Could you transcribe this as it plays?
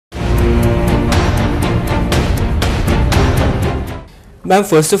Ma'am,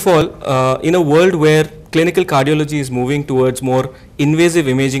 first of all, in a world where clinical cardiology is moving towards more invasive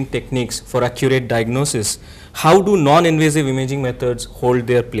imaging techniques for accurate diagnosis, how do non-invasive imaging methods hold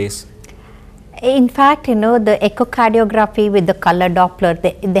their place? In fact, the echocardiography with the color Doppler,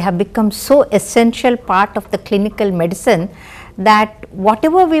 they have become so essential part of the clinical medicine that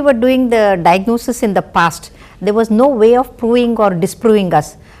whatever we were doing the diagnosis in the past, there was no way of proving or disproving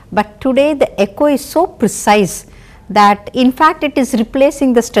us. But today the echo is so precise that in fact it is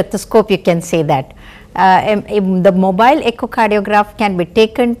replacing the stethoscope, you can say that. The mobile echocardiograph can be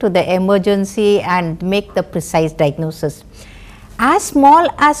taken to the emergency and make the precise diagnosis. As small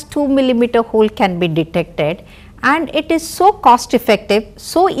as 2 millimeter hole can be detected, and it is so cost effective,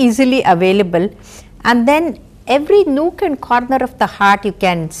 so easily available, and then every nook and corner of the heart you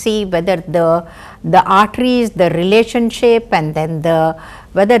can see whether the arteries, the relationship, and then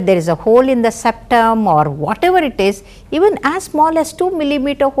whether there is a hole in the septum or whatever it is, even as small as 2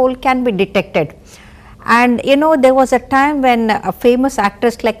 millimeter hole can be detected. And there was a time when a famous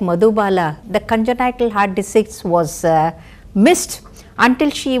actress like Madhubala, the congenital heart disease was missed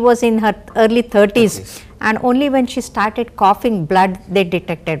until she was in her early 30s, and only when she started coughing blood they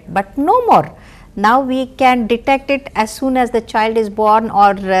detected, but no more. Now we can detect it as soon as the child is born,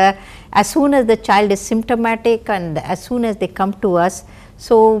 or as soon as the child is symptomatic, and as soon as they come to us.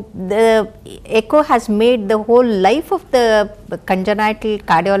 So the echo has made the whole life of the congenital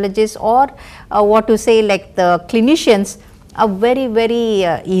cardiologists, or what to say, like the clinicians, a very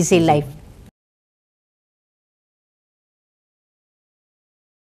easy life.